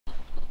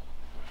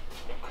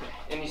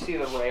And you see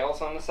the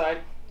rails on the side?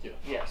 Yeah.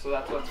 Yeah, so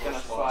that's what's going to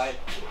slide.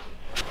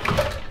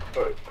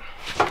 Alright.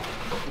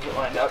 Is it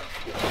lined up?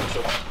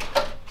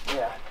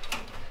 Yeah.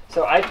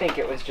 So I think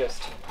it was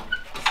just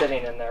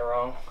sitting in there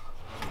wrong.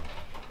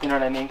 You know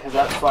what I mean? Because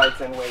that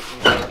slides in way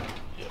easier.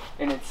 Yeah.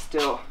 And it's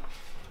still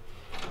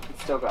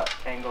got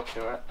angle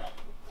to it.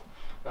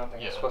 I don't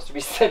think it's supposed to be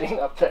sitting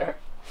up there.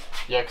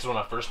 Yeah, because when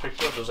I first picked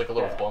it up, there was like a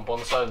little bump on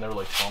the side, and they were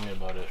like telling me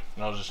about it.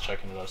 And I was just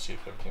checking it out to see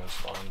if everything was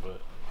fine,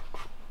 but...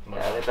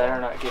 Yeah, they better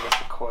not give us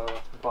a coil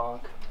with the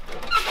bonk.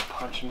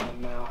 Punch me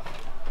in the mouth.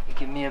 You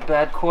give me a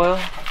bad coil?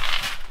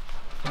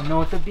 I know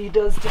what the bee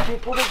does to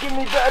people that give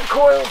me bad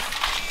coils.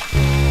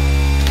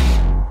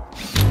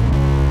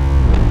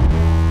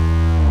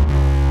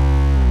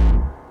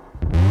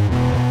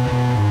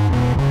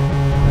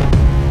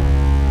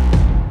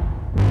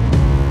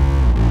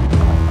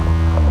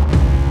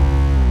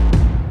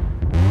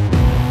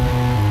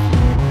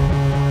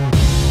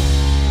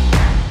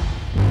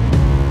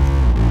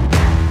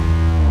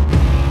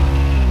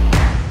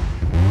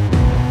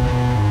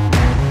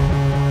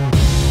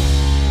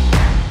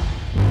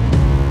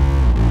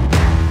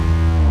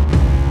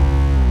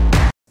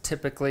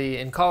 Typically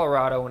in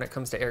Colorado, when it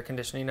comes to air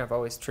conditioning, I've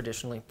always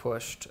traditionally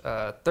pushed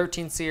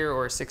 13 SEER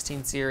or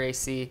 16 SEER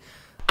AC,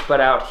 but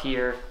out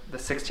here the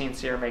 16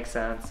 SEER makes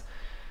sense.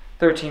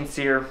 13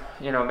 SEER,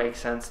 you know, makes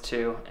sense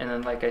too. And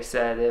then, like I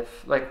said,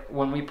 if like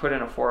when we put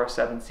in a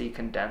 407C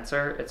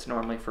condenser, it's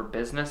normally for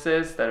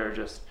businesses that are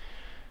just,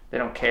 they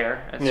don't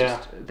care. It's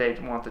just they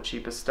want the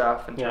cheapest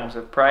stuff in terms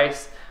of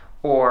price,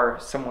 or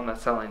someone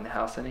that's selling the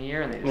house in a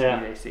year and they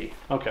just need AC.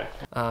 Okay.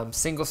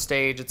 Single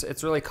stage,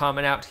 it's really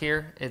common out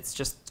here. It's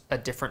just a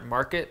different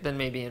market than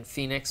maybe in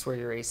Phoenix, where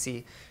your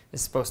AC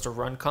is supposed to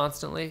run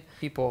constantly.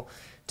 People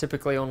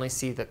typically only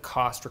see the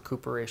cost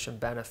recuperation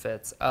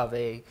benefits of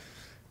a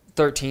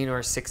 13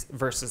 or 6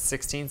 versus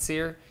 16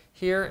 SEER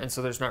here, and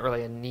so there's not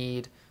really a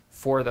need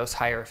for those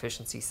higher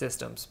efficiency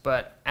systems.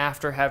 But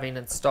after having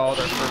installed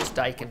our first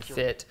Daikin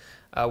fit,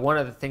 one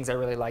of the things I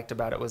really liked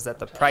about it was that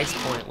the price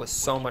point was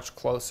so much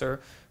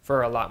closer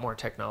for a lot more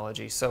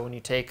technology. So when you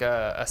take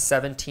a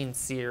 17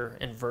 SEER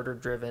inverter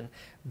driven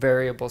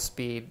variable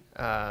speed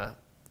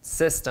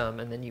system,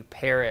 and then you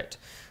pair it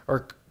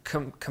or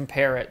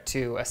compare it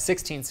to a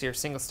 16 SEER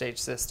single stage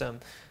system,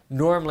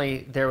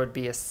 normally there would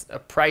be a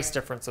price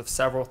difference of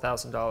several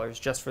 $1,000s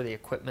just for the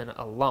equipment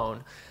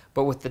alone.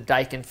 But with the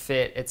Daikin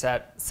fit, it's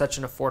at such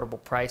an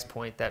affordable price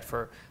point that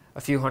for a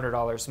few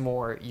 $100s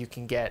more, you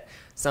can get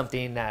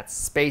something that's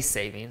space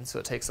saving, so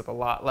it takes up a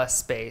lot less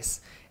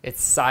space.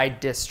 It's side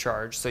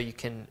discharge, so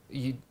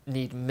you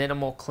need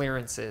minimal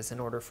clearances in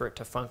order for it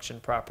to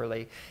function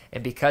properly.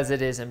 And because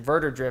it is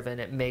inverter driven,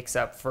 it makes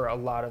up for a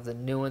lot of the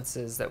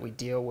nuances that we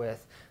deal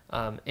with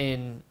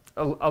in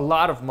a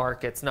lot of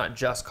markets, not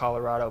just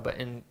Colorado, but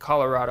in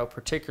Colorado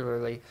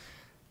particularly.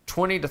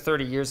 20 to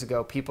 30 years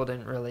ago, people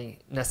didn't really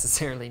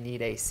necessarily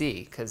need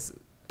AC,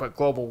 but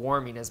global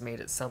warming has made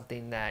it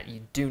something that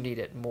you do need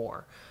it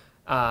more.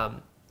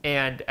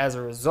 And as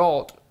a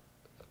result,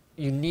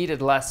 you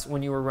needed less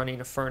when you were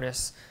running a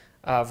furnace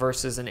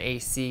versus an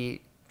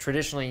AC.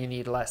 Traditionally, you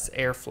need less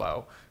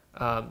airflow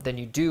than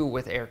you do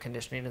with air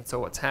conditioning. And so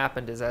what's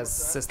happened is, as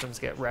systems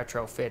get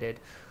retrofitted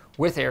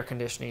with air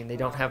conditioning, they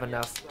don't have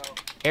enough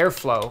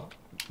airflow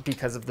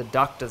because of the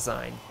duct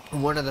design.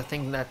 One of the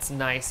things that's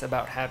nice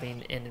about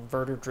having an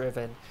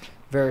inverter-driven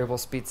variable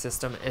speed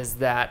system is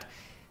that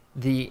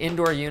the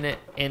indoor unit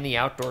and the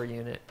outdoor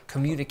unit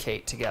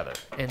communicate together.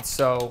 And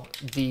so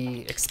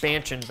the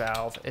expansion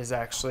valve is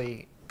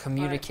actually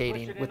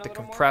communicating with the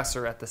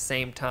compressor at the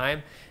same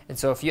time. And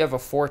so if you have a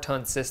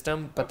 4-ton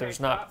system, but there's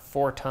not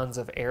 4 tons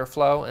of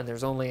airflow, and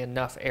there's only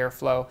enough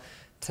airflow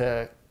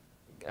to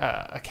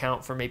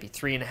account for maybe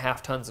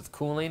 3.5 tons of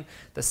cooling,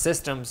 the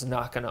system's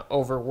not going to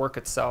overwork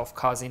itself,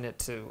 causing it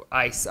to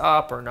ice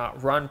up or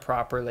not run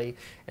properly.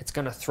 It's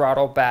going to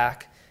throttle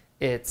back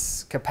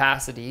its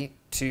capacity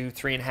to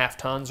 3.5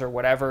 tons or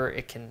whatever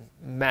it can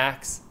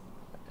max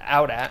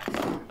out at.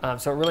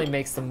 So it really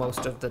makes the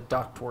most of the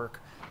ductwork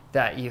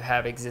that you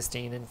have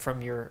existing, and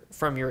from your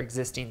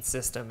existing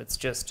system. It's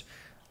just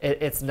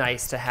it's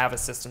nice to have a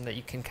system that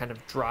you can kind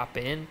of drop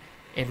in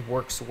and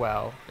works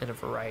well in a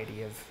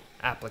variety of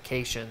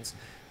applications,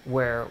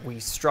 where we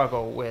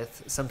struggle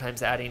with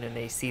sometimes adding an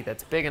AC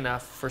that's big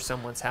enough for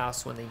someone's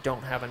house when they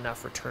don't have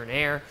enough return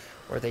air,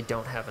 or they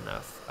don't have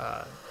enough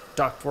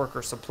ductwork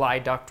or supply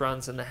duct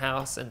runs in the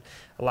house. And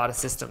a lot of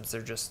systems,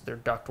 their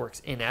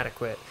ductwork's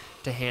inadequate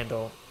to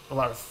handle a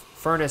lot of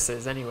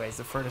furnaces. Anyways,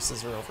 the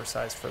furnaces are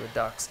oversized for the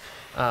ducts.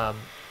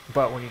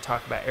 But when you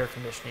talk about air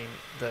conditioning,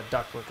 the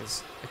ductwork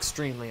is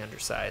extremely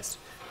undersized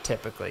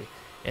typically.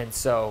 And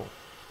so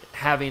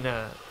having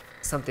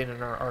something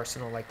in our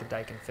arsenal like the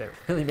Daikin fit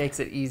really makes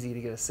it easy to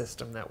get a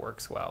system that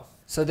works well.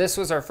 So this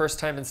was our first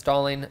time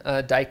installing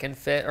a Daikin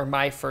fit, or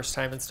my first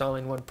time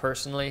installing one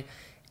personally.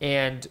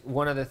 And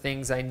one of the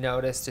things I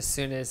noticed as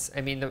soon as,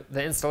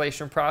 the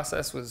installation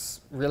process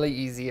was really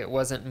easy. It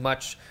wasn't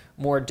much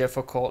more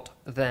difficult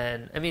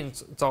than,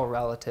 it's all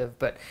relative,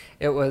 but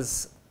it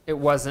was it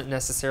wasn't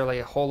necessarily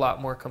a whole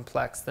lot more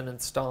complex than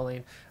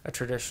installing a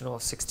traditional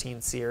 16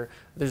 seer.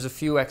 There's a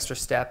few extra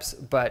steps,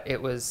 but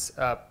it was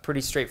pretty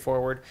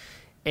straightforward.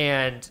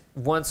 And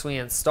once we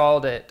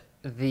installed it,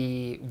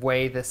 the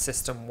way the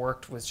system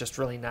worked was just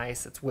really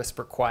nice. It's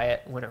whisper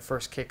quiet when it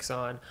first kicks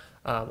on.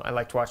 I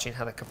liked watching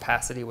how the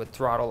capacity would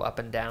throttle up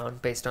and down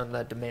based on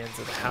the demands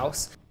of the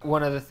house.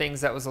 One of the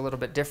things that was a little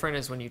bit different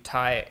is when you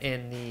tie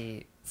in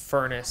the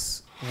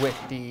furnace with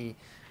the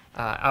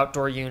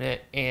outdoor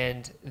unit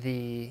and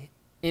the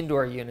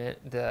indoor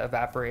unit, the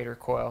evaporator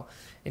coil,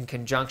 in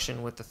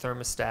conjunction with the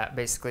thermostat,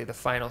 basically the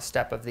final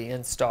step of the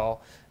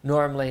install.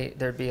 Normally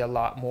there'd be a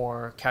lot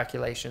more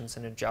calculations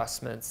and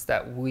adjustments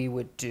that we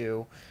would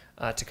do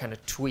to kind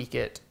of tweak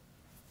it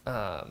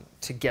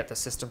to get the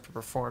system to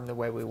perform the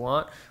way we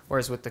want.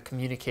 Whereas with the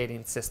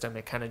communicating system,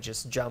 it kind of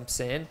just jumps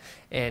in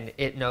and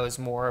it knows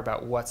more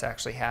about what's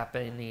actually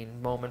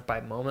happening moment by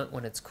moment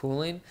when it's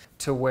cooling,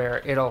 to where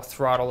it'll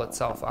throttle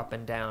itself up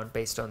and down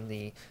based on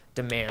the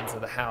demands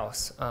of the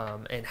house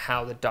and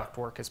how the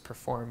ductwork is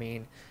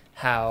performing,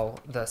 how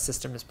the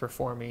system is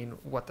performing,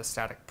 what the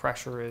static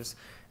pressure is.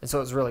 And so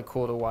it was really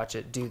cool to watch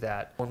it do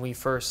that. When we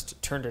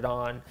first turned it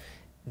on,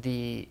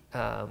 we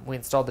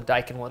installed the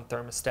Daikin 1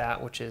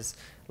 thermostat, which is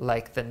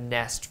like the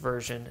Nest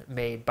version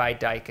made by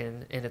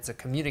Daikin, and it's a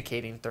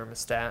communicating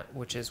thermostat,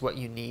 which is what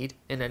you need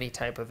in any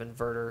type of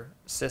inverter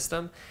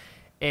system.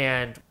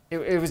 And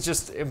it was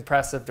just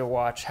impressive to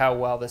watch how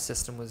well the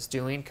system was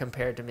doing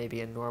compared to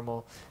maybe a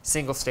normal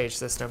single stage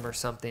system or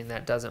something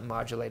that doesn't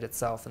modulate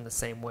itself in the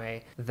same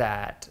way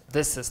that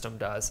this system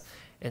does.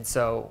 And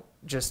so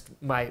just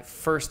my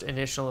first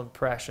initial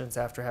impressions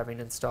after having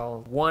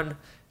installed one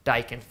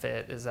Daikin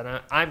fit is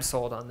that I'm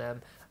sold on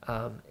them.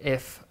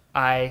 If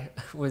I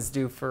was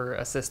due for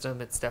a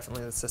system, it's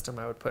definitely the system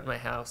I would put in my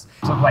house.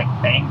 So like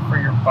bang for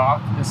your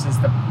buck, this is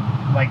the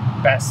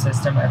best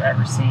system I've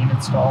ever seen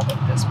installed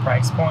at this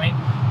price point.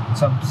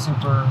 So I'm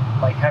super,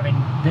 having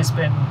this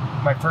been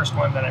my first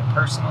one that I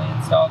personally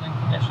installed and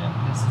commissioned,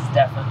 this is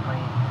definitely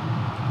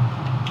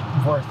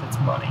worth its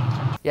money.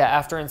 Yeah,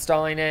 after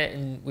installing it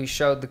and we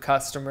showed the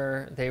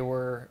customer, they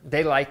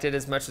liked it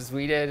as much as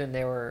we did, and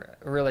they were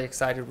really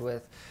excited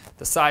with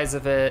the size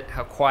of it,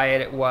 how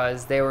quiet it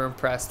was. They were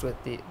impressed with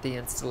the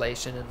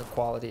installation and the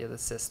quality of the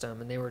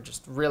system, and they were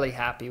just really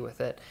happy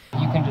with it.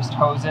 You can just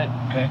hose it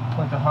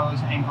with the hose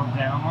angled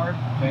downward,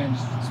 and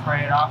just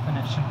spray it off and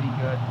it should be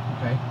good.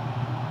 Okay.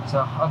 So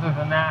other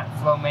than that,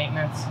 flow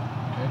maintenance.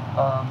 Okay.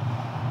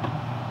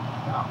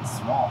 It's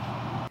small.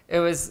 It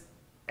was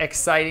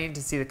exciting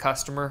to see the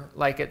customer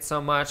like it so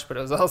much, but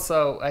it was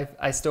also,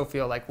 I still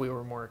feel like we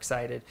were more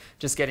excited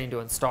just getting to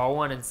install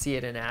one and see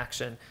it in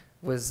action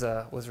was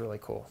really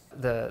cool.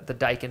 The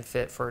Daikin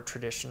fit for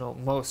traditional,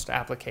 most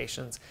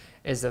applications,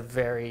 is a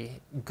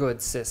very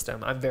good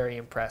system. I'm very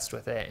impressed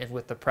with it, and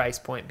with the price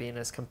point being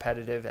as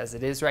competitive as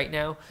it is right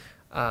now,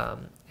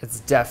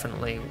 it's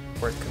definitely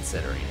worth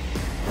considering.